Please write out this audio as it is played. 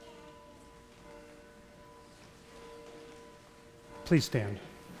Please stand.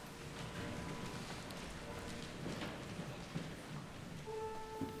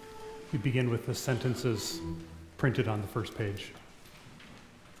 We begin with the sentences printed on the first page.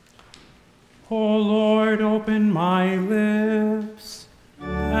 O Lord, open my lips,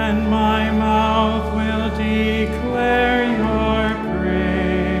 and my mouth will declare your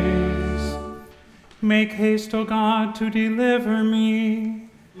praise. Make haste, O God, to deliver me.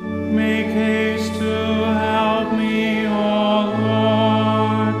 Make haste to help me, O Lord.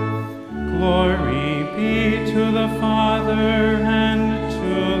 Glory be to the Father, and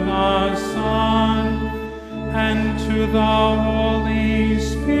to the Son, and to the Holy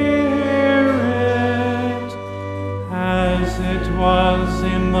Spirit, as it was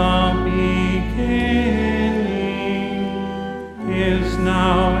in the beginning, is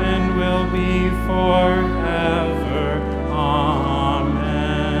now, and will be forever.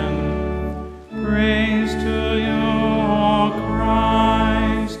 Amen. Praise to you, O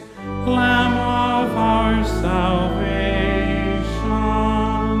Christ, Lamb of our salvation.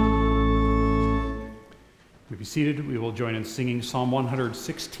 You be seated. We will join in singing Psalm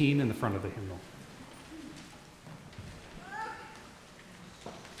 116 in the front of the hymnal.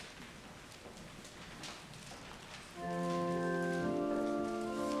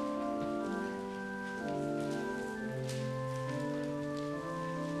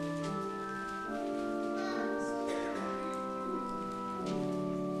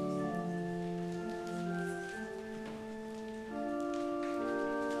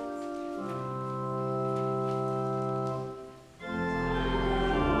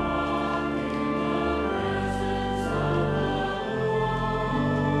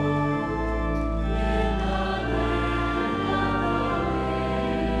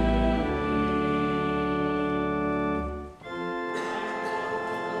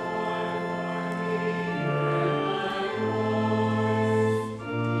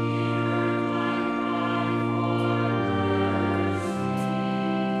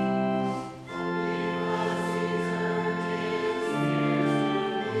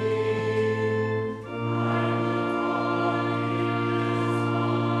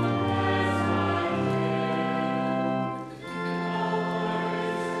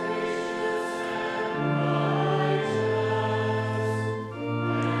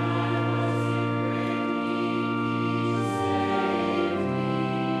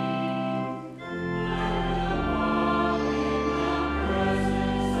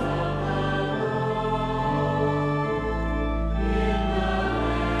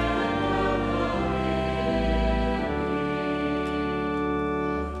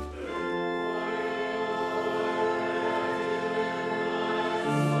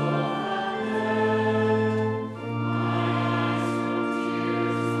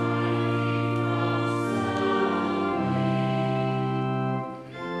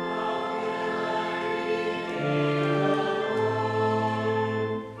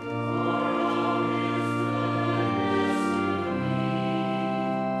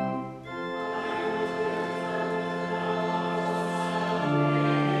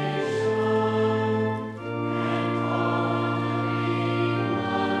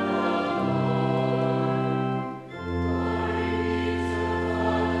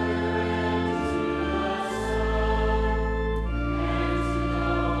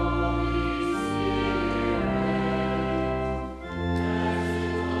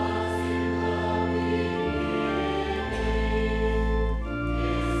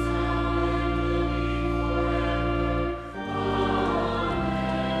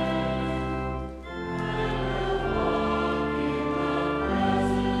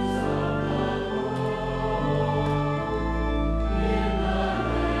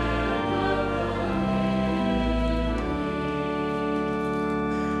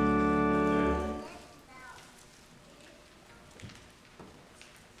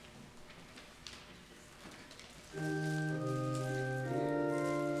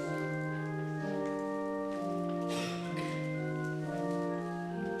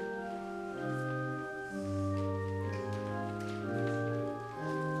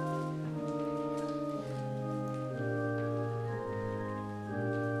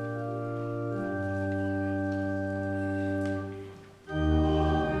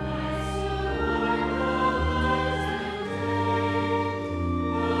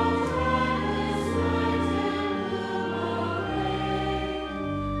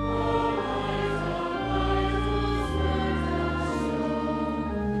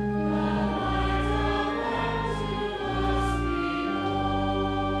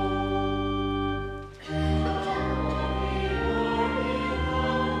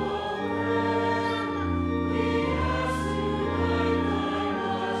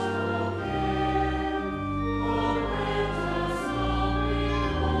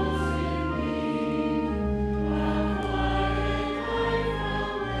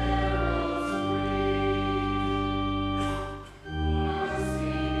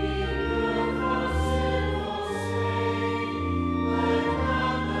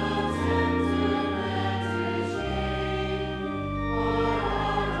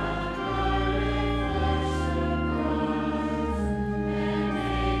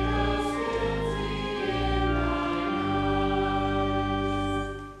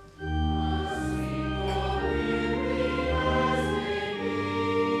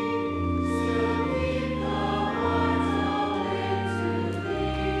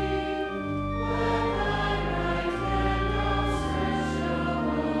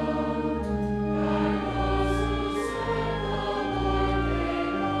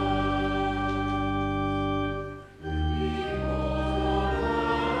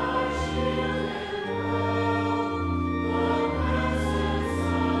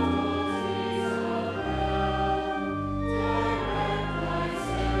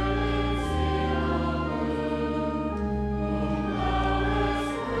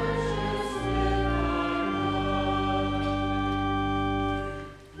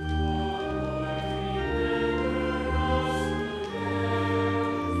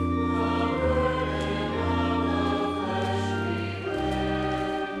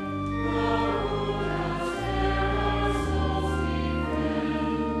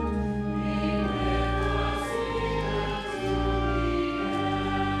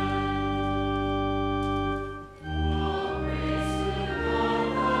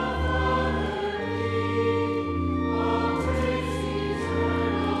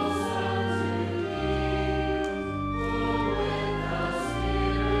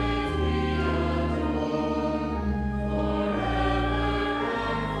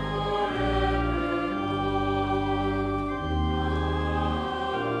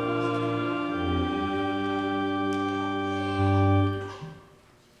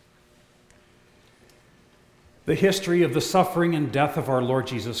 The history of the suffering and death of our Lord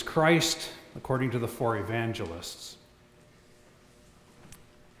Jesus Christ, according to the four evangelists.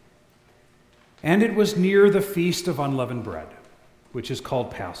 And it was near the feast of unleavened bread, which is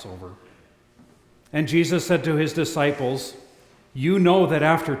called Passover. And Jesus said to his disciples, "You know that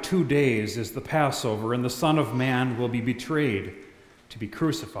after 2 days is the Passover, and the Son of Man will be betrayed to be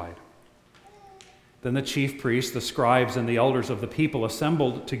crucified." Then the chief priests, the scribes, and the elders of the people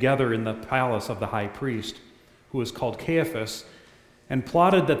assembled together in the palace of the high priest, who was called Caiaphas, and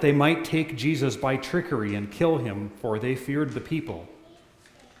plotted that they might take Jesus by trickery and kill him, for they feared the people.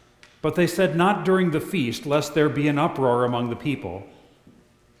 But they said, "Not during the feast, lest there be an uproar among the people."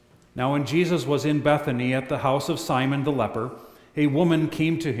 Now when Jesus was in Bethany at the house of Simon the leper, a woman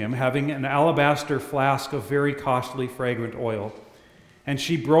came to him, having an alabaster flask of very costly fragrant oil. And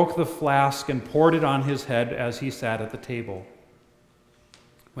she broke the flask and poured it on his head as he sat at the table.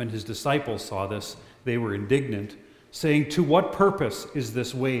 When his disciples saw this, they were indignant, saying, "To what purpose is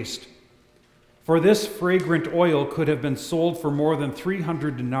this waste? For this fragrant oil could have been sold for more than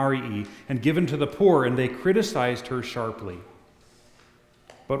 300 denarii and given to the poor," and they criticized her sharply.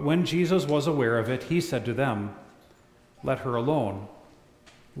 But when Jesus was aware of it, he said to them, "Let her alone.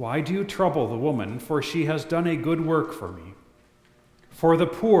 Why do you trouble the woman? For she has done a good work for me. For the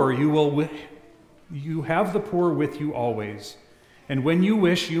poor you have the poor with you always, and when you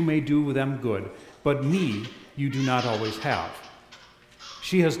wish you may do them good, but me you do not always have.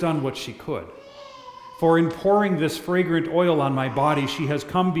 She has done what she could. For in pouring this fragrant oil on my body, she has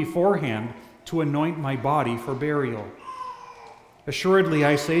come beforehand to anoint my body for burial. Assuredly,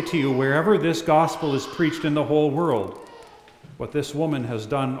 I say to you, wherever this gospel is preached in the whole world, what this woman has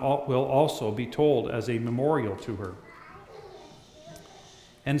done will also be told as a memorial to her."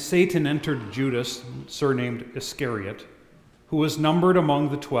 And Satan entered Judas, surnamed Iscariot, who was numbered among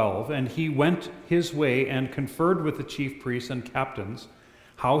the 12, and he went his way and conferred with the chief priests and captains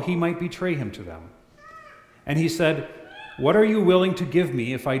how he might betray him to them. And he said, "What are you willing to give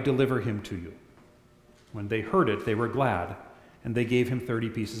me if I deliver him to you?" When they heard it, they were glad, and they gave him 30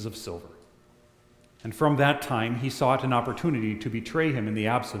 pieces of silver. And from that time he sought an opportunity to betray him in the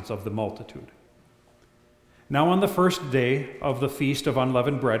absence of the multitude. Now on the first day of the feast of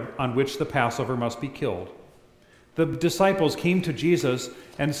unleavened bread, on which the Passover must be killed, the disciples came to Jesus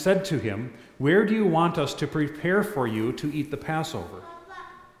and said to him, "Where do you want us to prepare for you to eat the Passover?"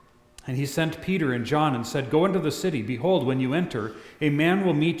 And he sent Peter and John and said, "Go into the city. Behold, when you enter, a man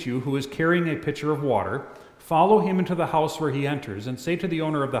will meet you who is carrying a pitcher of water. Follow him into the house where he enters, and say to the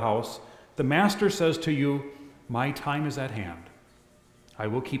owner of the house, 'The master says to you, my time is at hand. I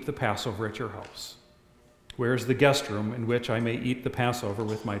will keep the Passover at your house. Where is the guest room in which I may eat the Passover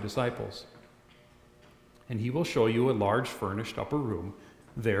with my disciples?' And he will show you a large furnished upper room.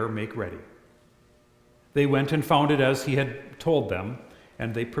 There make ready." They went and found it as he had told them,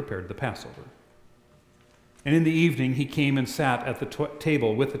 and they prepared the Passover. And in the evening he came and sat at the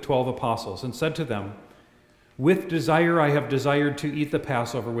table with the 12 apostles and said to them, "With desire I have desired to eat the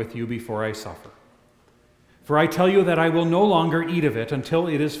Passover with you before I suffer. For I tell you that I will no longer eat of it until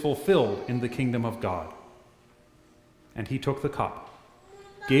it is fulfilled in the kingdom of God." And he took the cup,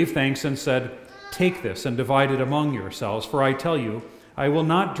 gave thanks, and said, "Take this and divide it among yourselves, for I tell you, I will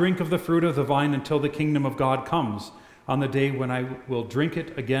not drink of the fruit of the vine until the kingdom of God comes, on the day when I will drink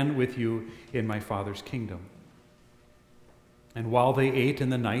it again with you in my Father's kingdom." And while they ate in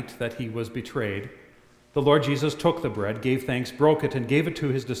the night that he was betrayed, the Lord Jesus took the bread, gave thanks, broke it, and gave it to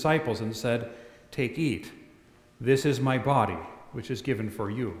his disciples, and said, "Take, eat. This is my body, which is given for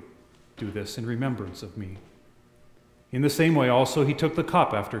you. Do this in remembrance of me." In the same way also he took the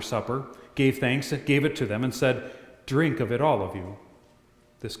cup after supper, gave thanks, gave it to them, and said, "Drink of it, all of you.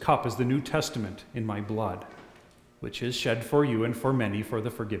 This cup is the New Testament in my blood, which is shed for you and for many for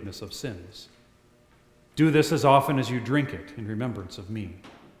the forgiveness of sins. Do this as often as you drink it in remembrance of me."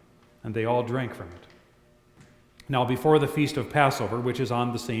 And they all drank from it. Now before the feast of Passover, which is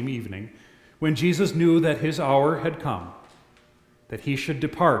on the same evening, when Jesus knew that his hour had come, that he should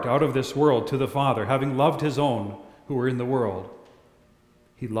depart out of this world to the Father, having loved his own who were in the world,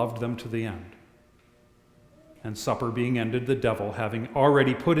 he loved them to the end. And supper being ended, the devil, having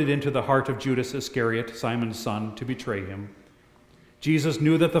already put it into the heart of Judas Iscariot, Simon's son, to betray him, Jesus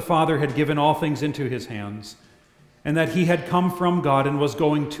knew that the Father had given all things into his hands, and that he had come from God and was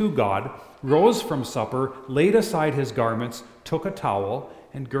going to God, rose from supper, laid aside his garments, took a towel,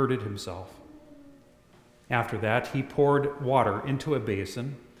 and girded himself. After that, he poured water into a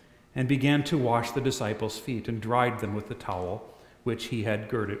basin and began to wash the disciples' feet and dried them with the towel with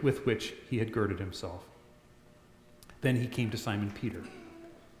which he had girded himself. Then he came to Simon Peter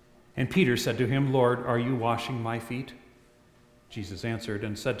And Peter said to him, Lord, are you washing my feet? Jesus answered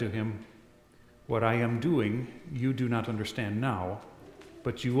and said to him, what I am doing you do not understand now,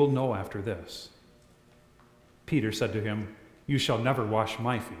 but you will know after this. Peter said to him, you shall never wash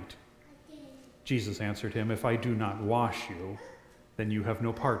my feet. Jesus answered him, if I do not wash you, then you have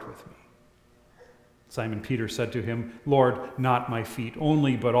no part with me. Simon Peter said to him, Lord, not my feet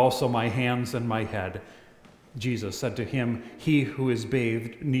only, but also my hands and my head. Jesus said to him, he who is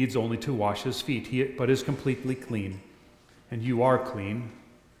bathed needs only to wash his feet, but is completely clean. And you are clean,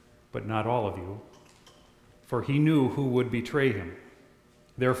 but not all of you. For he knew who would betray him.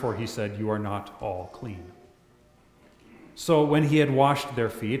 Therefore he said, you are not all clean. So when he had washed their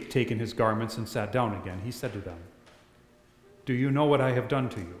feet, taken his garments, and sat down again, he said to them, do you know what I have done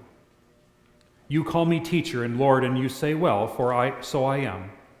to you? You call me teacher and Lord, and you say, well, so I am.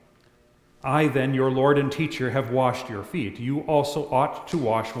 I then, your Lord and teacher, have washed your feet. You also ought to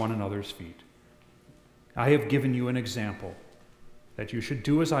wash one another's feet. I have given you an example, that you should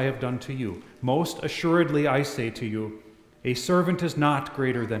do as I have done to you. Most assuredly I say to you, a servant is not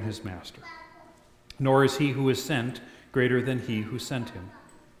greater than his master, nor is he who is sent greater than he who sent him.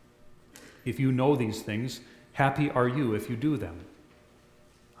 If you know these things, happy are you if you do them.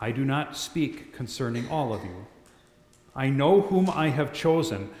 I do not speak concerning all of you. I know whom I have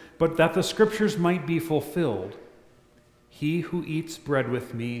chosen, but that the scriptures might be fulfilled. He who eats bread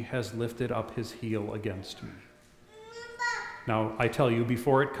with me has lifted up his heel against me. Now I tell you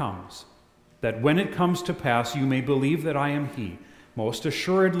before it comes, that when it comes to pass you may believe that I am he. Most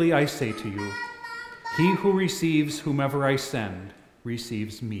assuredly I say to you, he who receives whomever I send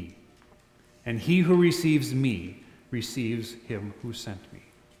receives me, and he who receives me receives him who sent me.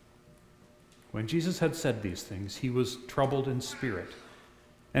 When Jesus had said these things, he was troubled in spirit,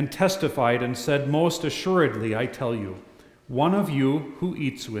 and testified and said, most assuredly I tell you, one of you who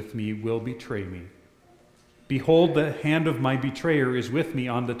eats with me will betray me. Behold, the hand of my betrayer is with me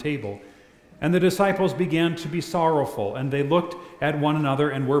on the table. And the disciples began to be sorrowful, and they looked at one another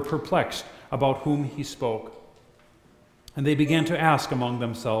and were perplexed about whom he spoke. And they began to ask among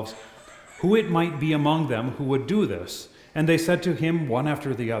themselves who it might be among them who would do this. And they said to him one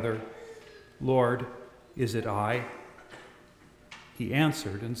after the other, Lord, is it I? He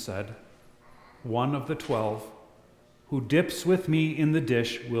answered and said, one of the 12, who dips with me in the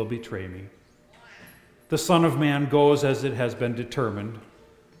dish will betray me. The Son of Man goes as it has been determined,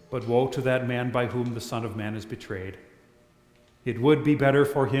 but woe to that man by whom the Son of Man is betrayed. It would be better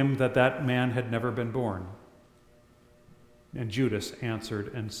for him that that man had never been born. And Judas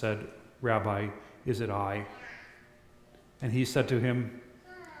answered and said, Rabbi, is it I? And he said to him,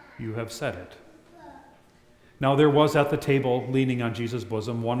 you have said it. Now there was at the table, leaning on Jesus'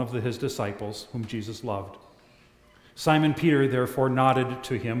 bosom, one of his disciples, whom Jesus loved. Simon Peter therefore nodded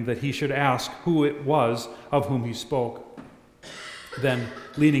to him that he should ask who it was of whom he spoke. Then,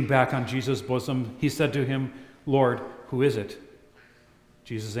 leaning back on Jesus' bosom, he said to him, Lord, who is it?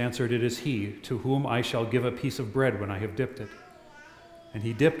 Jesus answered, it is he to whom I shall give a piece of bread when I have dipped it. And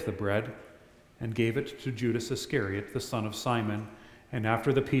he dipped the bread and gave it to Judas Iscariot, the son of Simon. And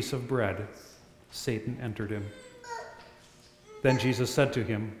after the piece of bread, Satan entered him. Then Jesus said to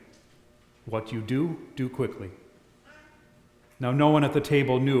him, what you do, do quickly. Now no one at the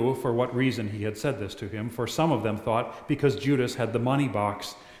table knew for what reason he had said this to him, for some of them thought, because Judas had the money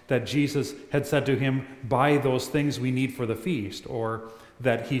box, that Jesus had said to him, buy those things we need for the feast, or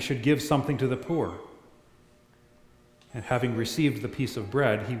that he should give something to the poor. And having received the piece of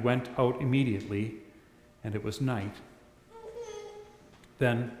bread, he went out immediately, and it was night.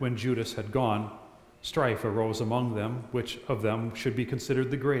 Then, when Judas had gone, strife arose among them, which of them should be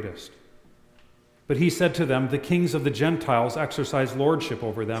considered the greatest. But he said to them, the kings of the Gentiles exercise lordship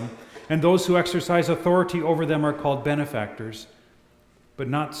over them, and those who exercise authority over them are called benefactors. But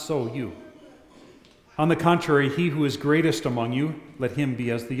not so you. On the contrary, he who is greatest among you, let him be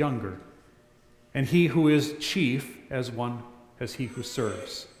as the younger, and he who is chief as he who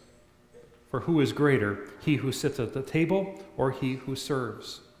serves. For who is greater, he who sits at the table or he who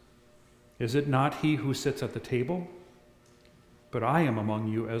serves? Is it not he who sits at the table? But I am among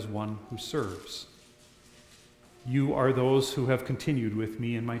you as one who serves. You are those who have continued with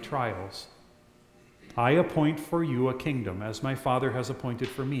me in my trials. I appoint for you a kingdom, as my Father has appointed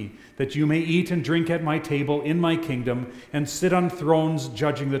for me, that you may eat and drink at my table in my kingdom and sit on thrones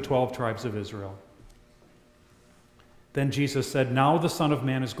judging the 12 tribes of Israel. Then Jesus said, now the Son of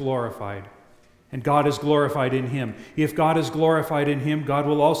Man is glorified, and God is glorified in him. If God is glorified in him, God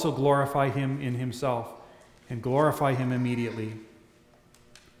will also glorify him in himself, and glorify him immediately.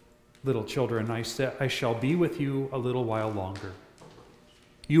 Little children, I shall be with you a little while longer.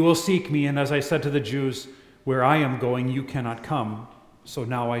 You will seek me, and as I said to the Jews, where I am going, you cannot come. So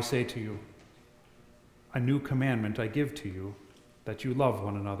now I say to you, a new commandment I give to you, that you love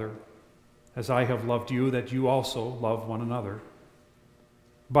one another, as I have loved you, that you also love one another.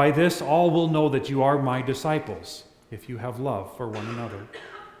 By this all will know that you are my disciples, if you have love for one another.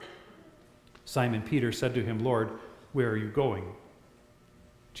 Simon Peter said to him, Lord, where are you going?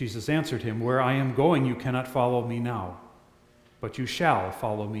 Jesus answered him, where I am going you cannot follow me now, but you shall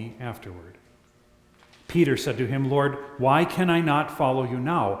follow me afterward. Peter said to him, Lord, why can I not follow you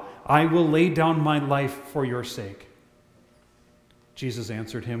now? I will lay down my life for your sake. Jesus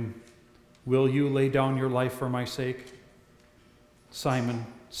answered him, will you lay down your life for my sake? Simon,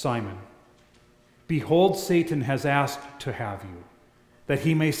 Simon, behold, Satan has asked to have you, that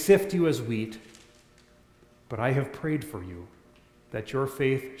he may sift you as wheat, but I have prayed for you, that your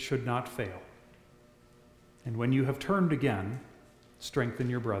faith should not fail. And when you have turned again, strengthen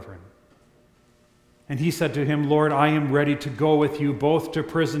your brethren. And he said to him, Lord, I am ready to go with you both to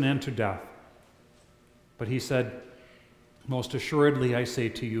prison and to death. But he said, most assuredly I say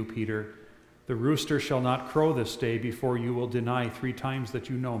to you, Peter, the rooster shall not crow this day before you will deny 3 times that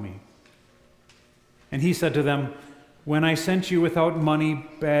you know me. And he said to them, when I sent you without money,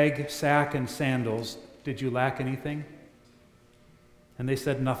 bag, sack, and sandals, did you lack anything? And they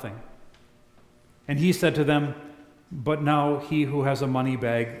said, nothing. And he said to them, but now he who has a money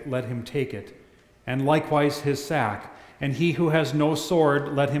bag, let him take it, and likewise his sack. And he who has no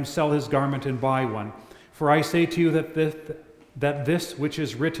sword, let him sell his garment and buy one. For I say to you that this which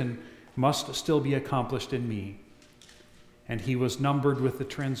is written must still be accomplished in me. And he was numbered with the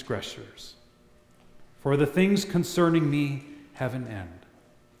transgressors. For the things concerning me have an end.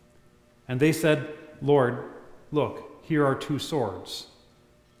 And they said, Lord, look, here are 2 swords.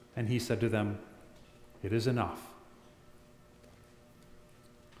 And he said to them, it is enough.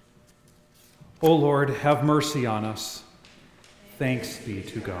 O Lord, have mercy on us. Thanks be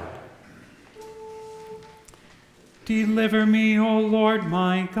to God. Deliver me, O Lord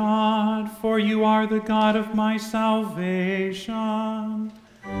my God, for you are the God of my salvation.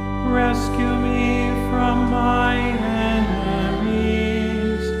 Rescue me from my enemies.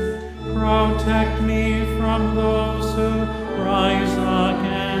 Protect me from those who rise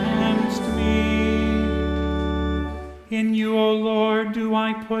against me. In you, O Lord, do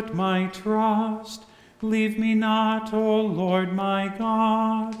I put my trust. Leave me not, O Lord my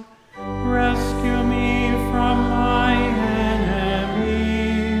God. Rescue me from my enemies.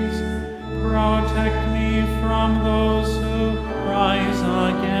 Protect me from those who rise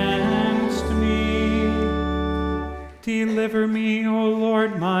against me. Deliver me, O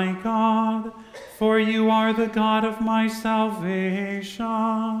Lord my God, for you are the God of my salvation.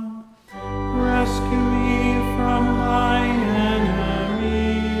 Rescue me from my enemies.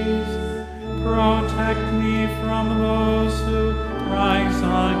 Protect me from those who rise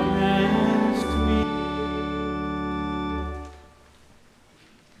against me.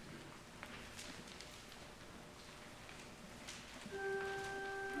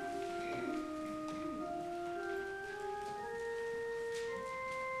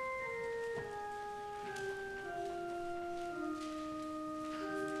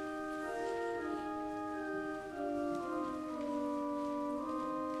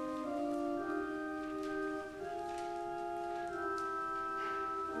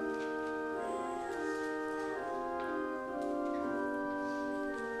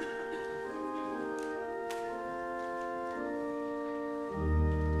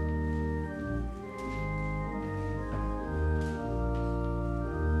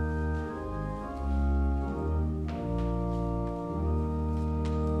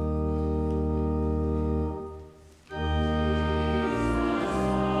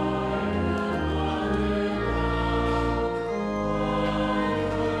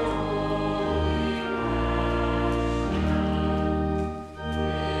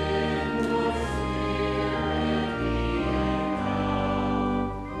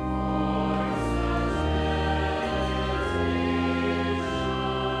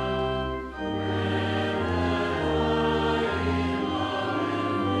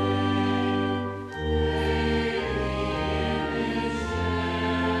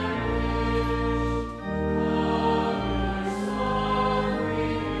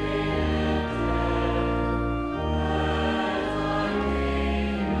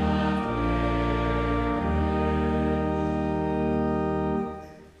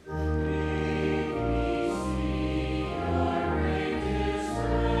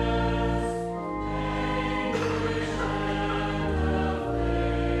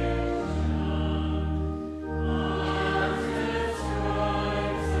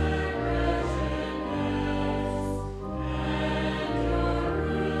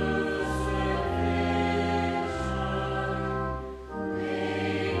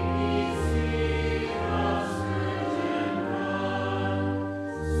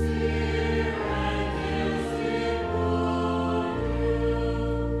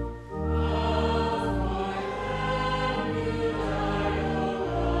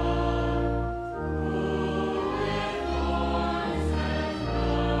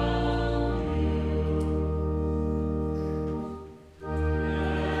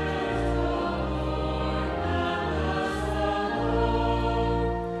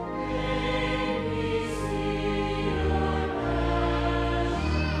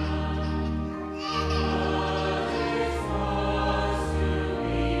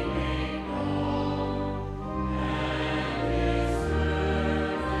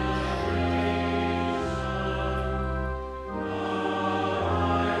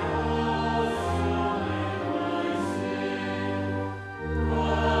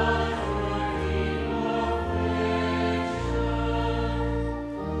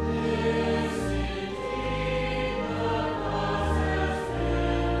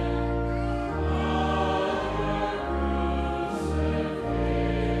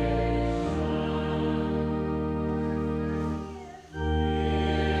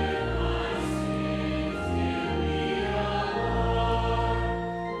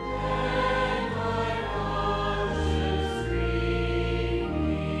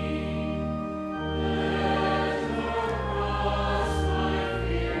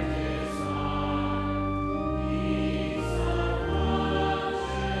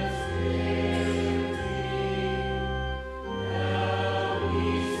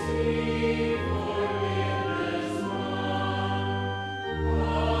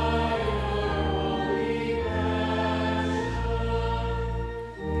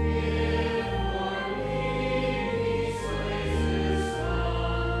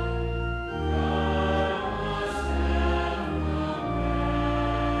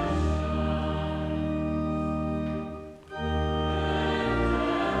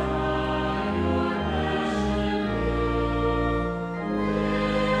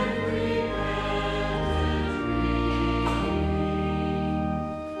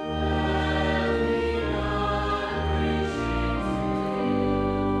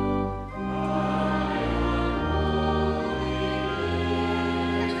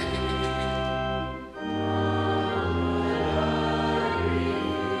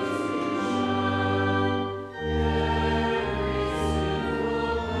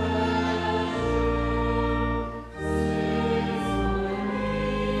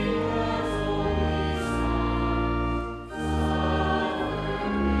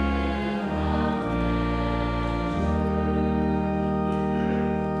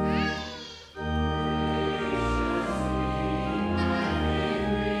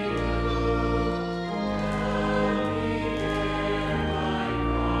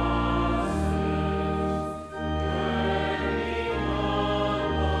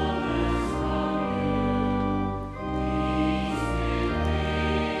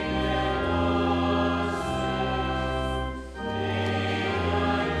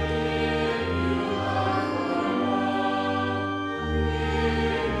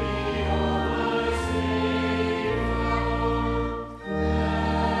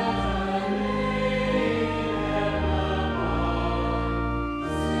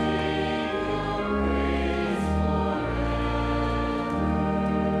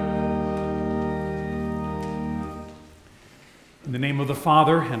 In the name of the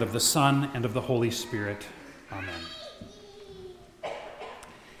Father, and of the Son, and of the Holy Spirit. Amen.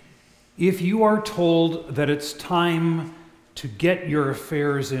 If you are told that it's time to get your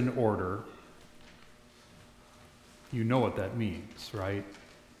affairs in order, you know what that means, right?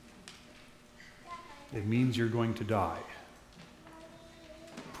 It means you're going to die.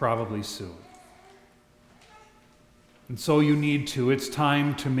 Probably soon. And so it's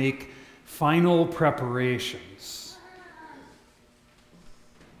time to make final preparations.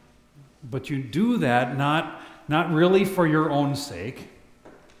 But you do that not really for your own sake.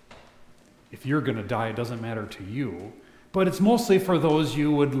 If you're going to die, it doesn't matter to you. But it's mostly for those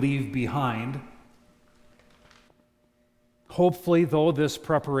you would leave behind. Hopefully, though, this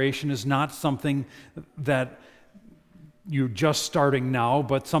preparation is not something that you're just starting now,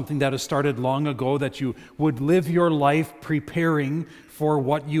 but something that has started long ago, that you would live your life preparing for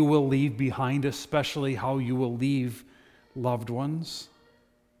what you will leave behind, especially how you will leave loved ones.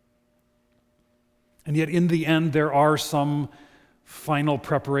 And yet, in the end, there are some final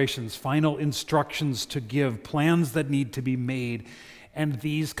preparations, final instructions to give, plans that need to be made, and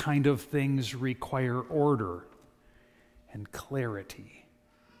these kind of things require order and clarity.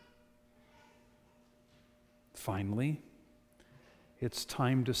 Finally, it's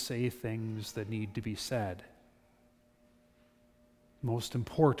time to say things that need to be said. Most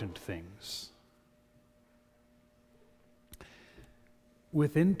important things.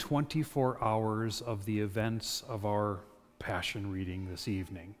 Within 24 hours of the events of our Passion reading this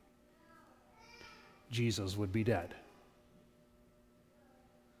evening, Jesus would be dead.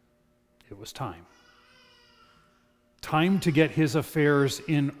 It was time. Time to get his affairs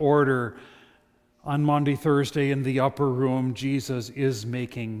in order. On Maundy Thursday in the upper room, Jesus is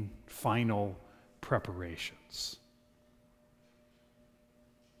making final preparations.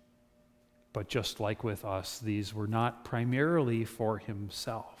 But just like with us, these were not primarily for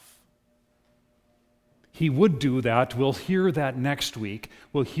himself. He would do that. We'll hear that next week.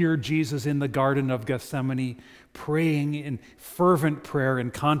 We'll hear Jesus in the Garden of Gethsemane praying in fervent prayer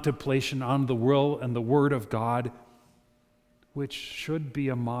and contemplation on the will and the Word of God, which should be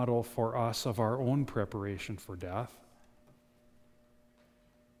a model for us of our own preparation for death.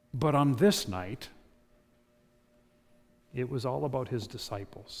 But on this night, it was all about his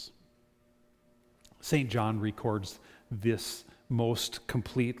disciples. St. John records this most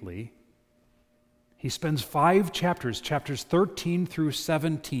completely. He spends 5 chapters 13 through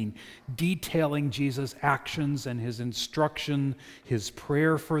 17, detailing Jesus' actions and his instruction, his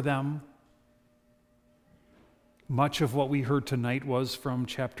prayer for them. Much of what we heard tonight was from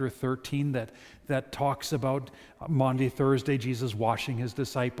chapter 13 that talks about Maundy Thursday, Jesus washing his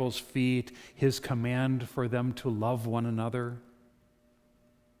disciples' feet, his command for them to love one another.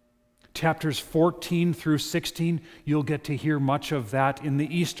 Chapters 14 through 16, you'll get to hear much of that in the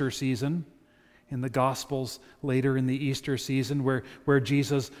Easter season, in the Gospels later in the Easter season, where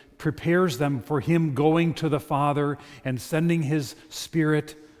Jesus prepares them for him going to the Father and sending his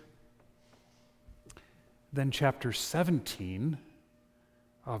Spirit. Then chapter 17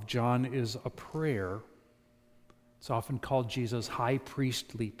 of John is a prayer. It's often called Jesus' high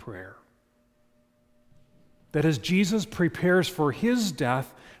priestly prayer. That as Jesus prepares for his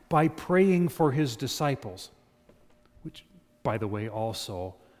death by praying for his disciples, which, by the way,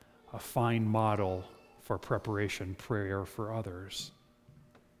 also a fine model for preparation prayer for others.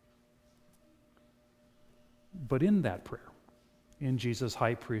 But in that prayer, in Jesus'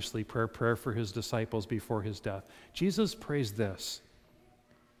 high priestly prayer for his disciples before his death, Jesus prays this.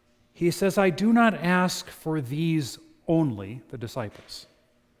 He says, I do not ask for these only, the disciples,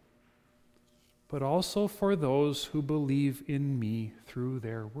 but also for those who believe in me through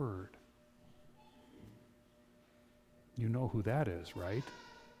their word. You know who that is, right?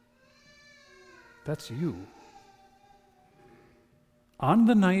 That's you. On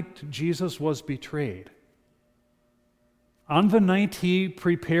the night Jesus was betrayed, on the night he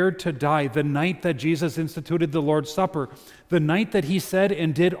prepared to die, the night that Jesus instituted the Lord's Supper, the night that he said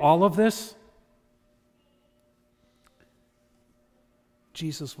and did all of this,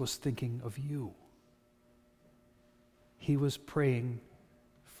 Jesus was thinking of you. He was praying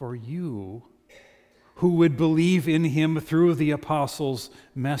for you who would believe in him through the apostles'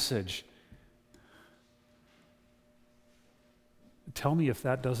 message. Tell me if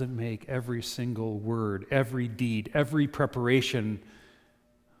that doesn't make every single word, every deed, every preparation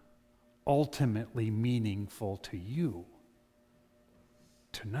ultimately meaningful to you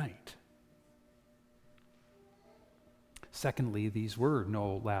tonight. Secondly, these were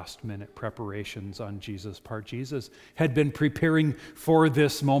no last-minute preparations on Jesus' part. Jesus had been preparing for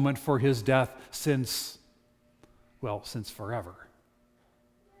this moment, for his death, since well, since forever.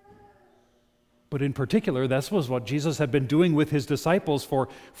 But in particular, this was what Jesus had been doing with his disciples for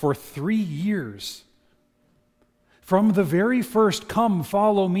 3 years. From the very first, "Come,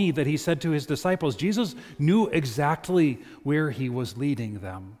 follow me," that he said to his disciples, Jesus knew exactly where he was leading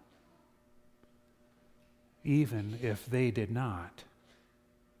them, even if they did not.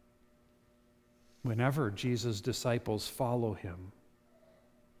 Whenever Jesus' disciples follow him,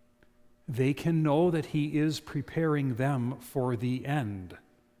 they can know that he is preparing them for the end.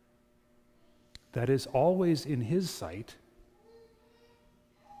 That is always in his sight,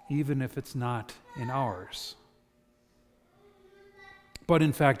 even if it's not in ours. But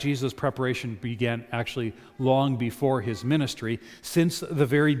in fact, Jesus' preparation began actually long before his ministry. Since the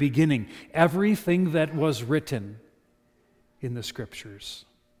very beginning, everything that was written in the Scriptures,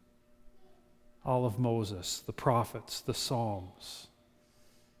 all of Moses, the prophets, the Psalms,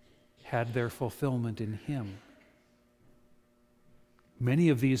 had their fulfillment in him. Many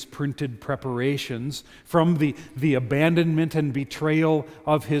of these printed preparations, from the abandonment and betrayal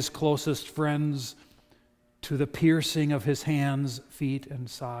of his closest friends to the piercing of his hands, feet, and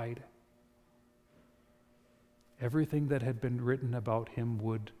side, everything that had been written about him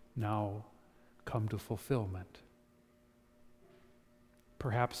would now come to fulfillment.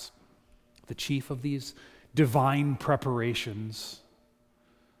 Perhaps the chief of these divine preparations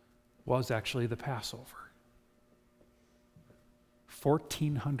was actually the Passover.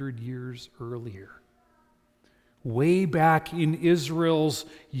 1,400 years earlier, way back in Israel's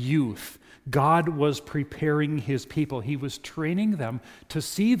youth, God was preparing his people. He was training them to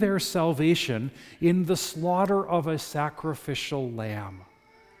see their salvation in the slaughter of a sacrificial lamb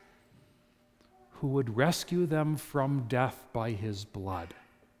who would rescue them from death by his blood.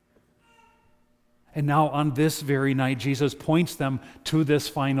 And now on this very night, Jesus points them to this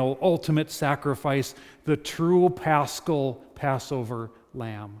final, ultimate sacrifice, the true paschal Passover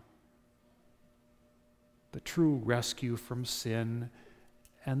lamb, the true rescue from sin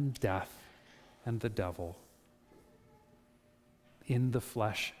and death and the devil in the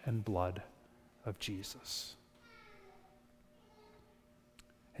flesh and blood of Jesus.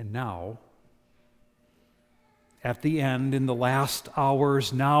 And now, at the end, in the last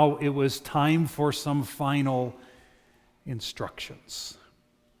hours, now it was time for some final instructions.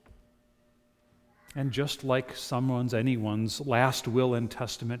 And just like anyone's last will and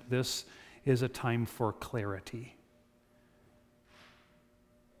testament, this is a time for clarity.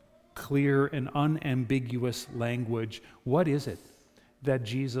 Clear and unambiguous language. What is it that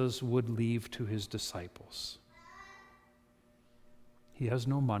Jesus would leave to his disciples? He has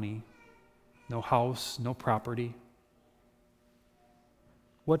no money, no house, no property.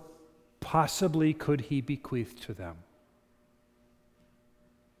 What possibly could he bequeath to them?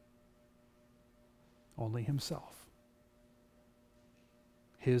 Only himself.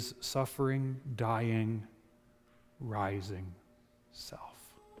 His suffering, dying, rising self.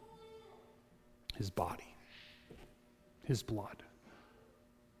 His body. His blood.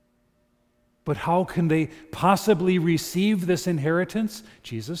 But how can they possibly receive this inheritance?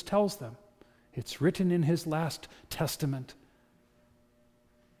 Jesus tells them. It's written in his last testament.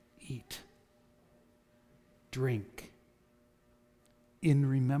 Eat, drink, in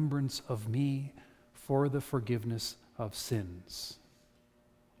remembrance of me for the forgiveness of sins.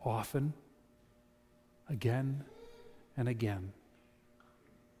 Often, again and again.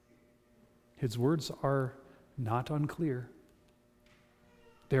 His words are not unclear.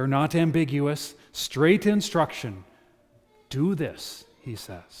 They're not ambiguous. Straight instruction. Do this, he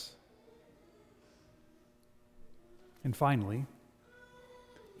says. And finally,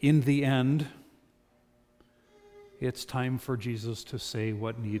 in the end, it's time for Jesus to say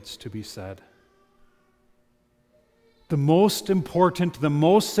what needs to be said. The most important, the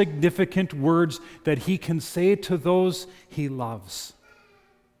most significant words that he can say to those he loves.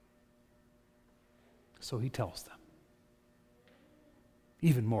 So he tells them.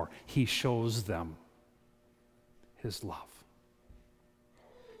 Even more, he shows them his love.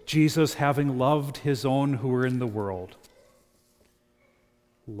 Jesus, having loved his own who were in the world,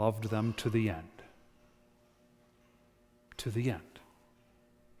 loved them to the end. To the end.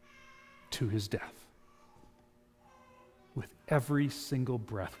 To his death. With every single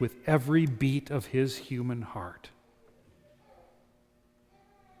breath, with every beat of his human heart.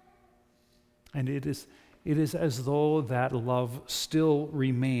 And it is as though that love still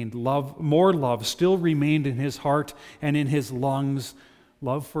remained, more love still remained in his heart and in his lungs,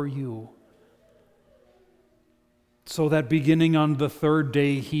 love for you. So that beginning on the third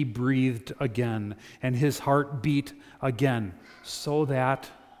day, he breathed again, and his heart beat again, so that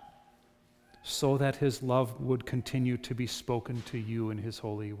so that his love would continue to be spoken to you in his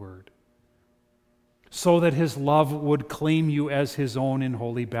holy word, so that his love would claim you as his own in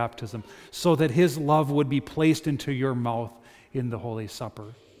holy baptism, so that his love would be placed into your mouth in the Holy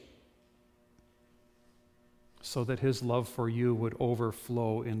Supper, so that his love for you would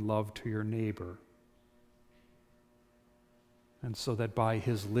overflow in love to your neighbor, and so that by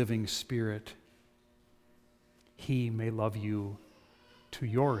his living Spirit, he may love you to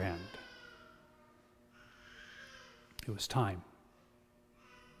your end. It was time.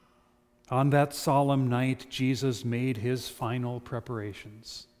 On that solemn night, Jesus made his final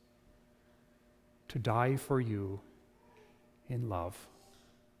preparations to die for you in love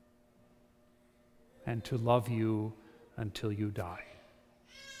and to love you until you die,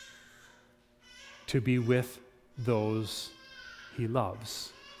 to be with those he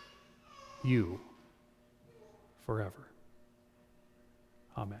loves, you, forever.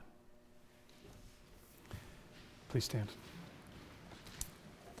 Amen. Please stand.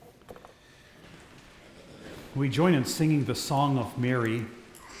 We join in singing the Song of Mary,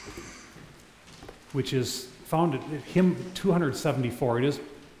 which is found at hymn 274. It is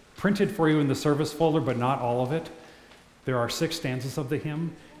printed for you in the service folder, but not all of it. There are 6 stanzas of the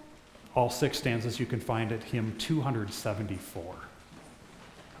hymn. All 6 stanzas you can find at hymn 274.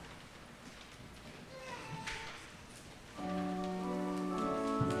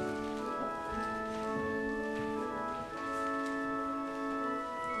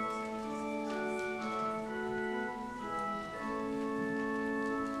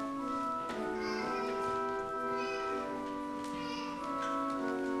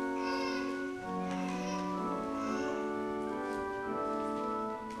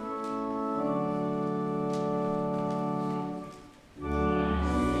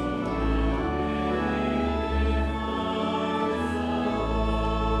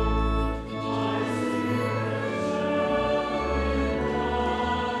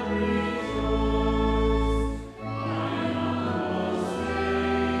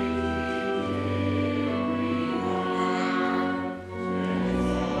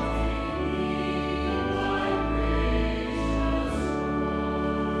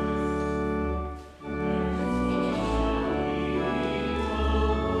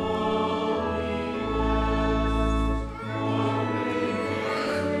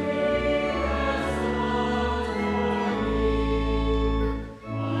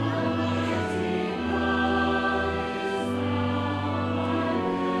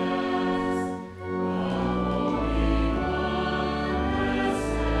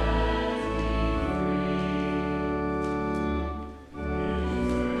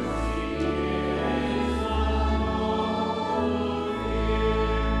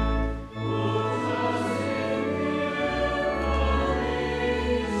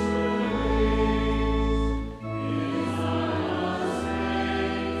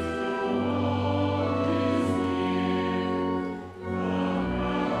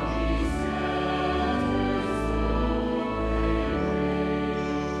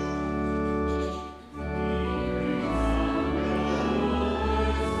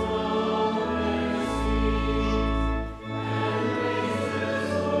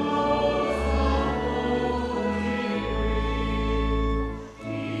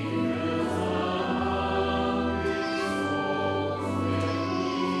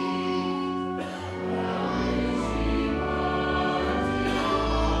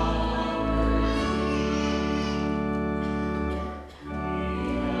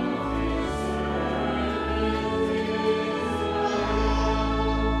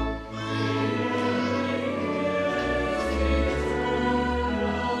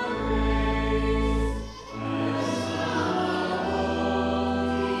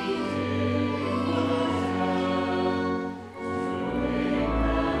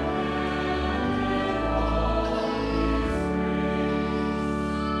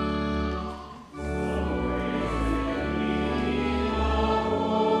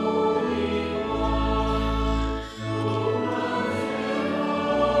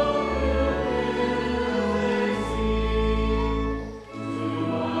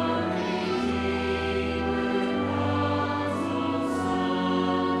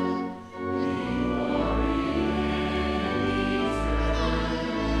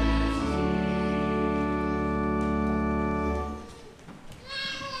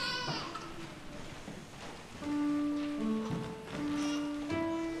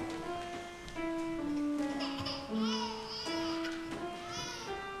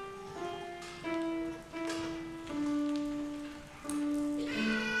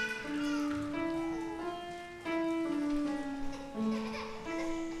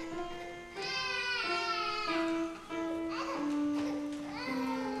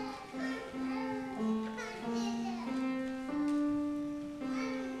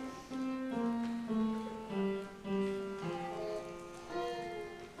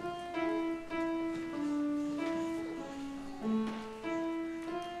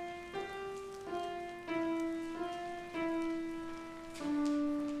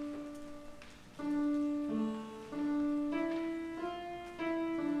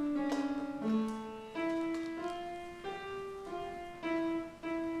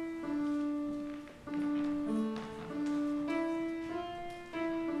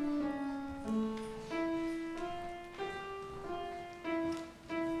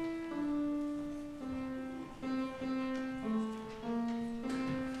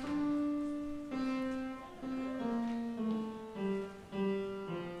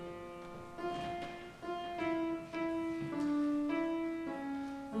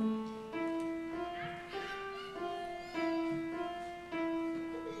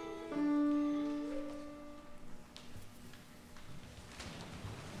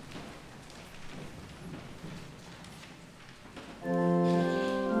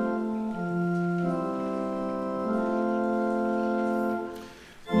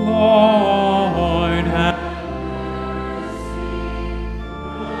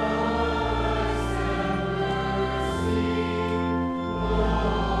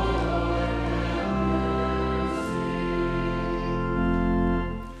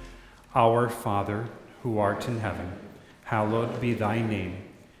 Our Father, who art in heaven, hallowed be thy name.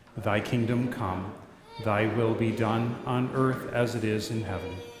 Thy kingdom come, thy will be done on earth as it is in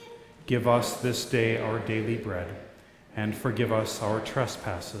heaven. Give us this day our daily bread, and forgive us our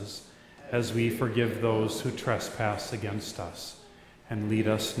trespasses, as we forgive those who trespass against us. And lead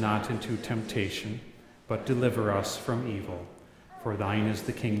us not into temptation, but deliver us from evil. For thine is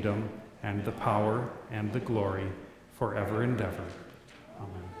the kingdom, and the power, and the glory, forever and ever.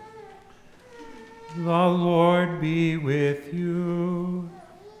 Amen. The Lord be with you.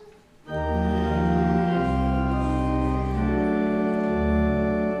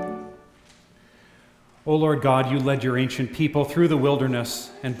 O Lord God, you led your ancient people through the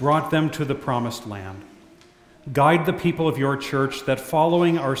wilderness and brought them to the promised land. Guide the people of your church that,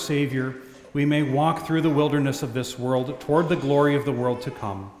 following our Savior, we may walk through the wilderness of this world toward the glory of the world to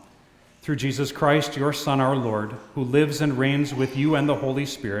come. Through Jesus Christ, your Son, our Lord, who lives and reigns with you and the Holy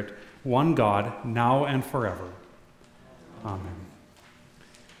Spirit, one God, now and forever. Amen.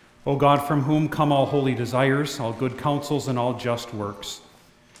 O God, from whom come all holy desires, all good counsels, and all just works,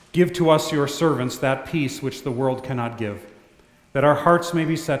 give to us, your servants, that peace which the world cannot give, that our hearts may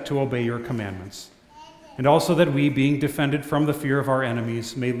be set to obey your commandments, and also that we, being defended from the fear of our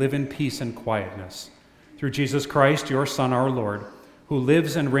enemies, may live in peace and quietness. Through Jesus Christ, your Son, our Lord, who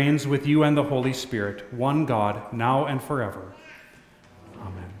lives and reigns with you and the Holy Spirit, one God, now and forever.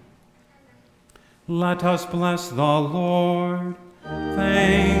 Amen. Let us bless the Lord.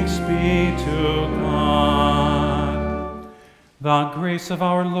 Thanks be to God. The grace of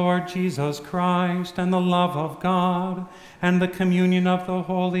our Lord Jesus Christ, and the love of God, and the communion of the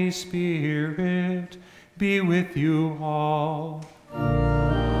Holy Spirit be with you all.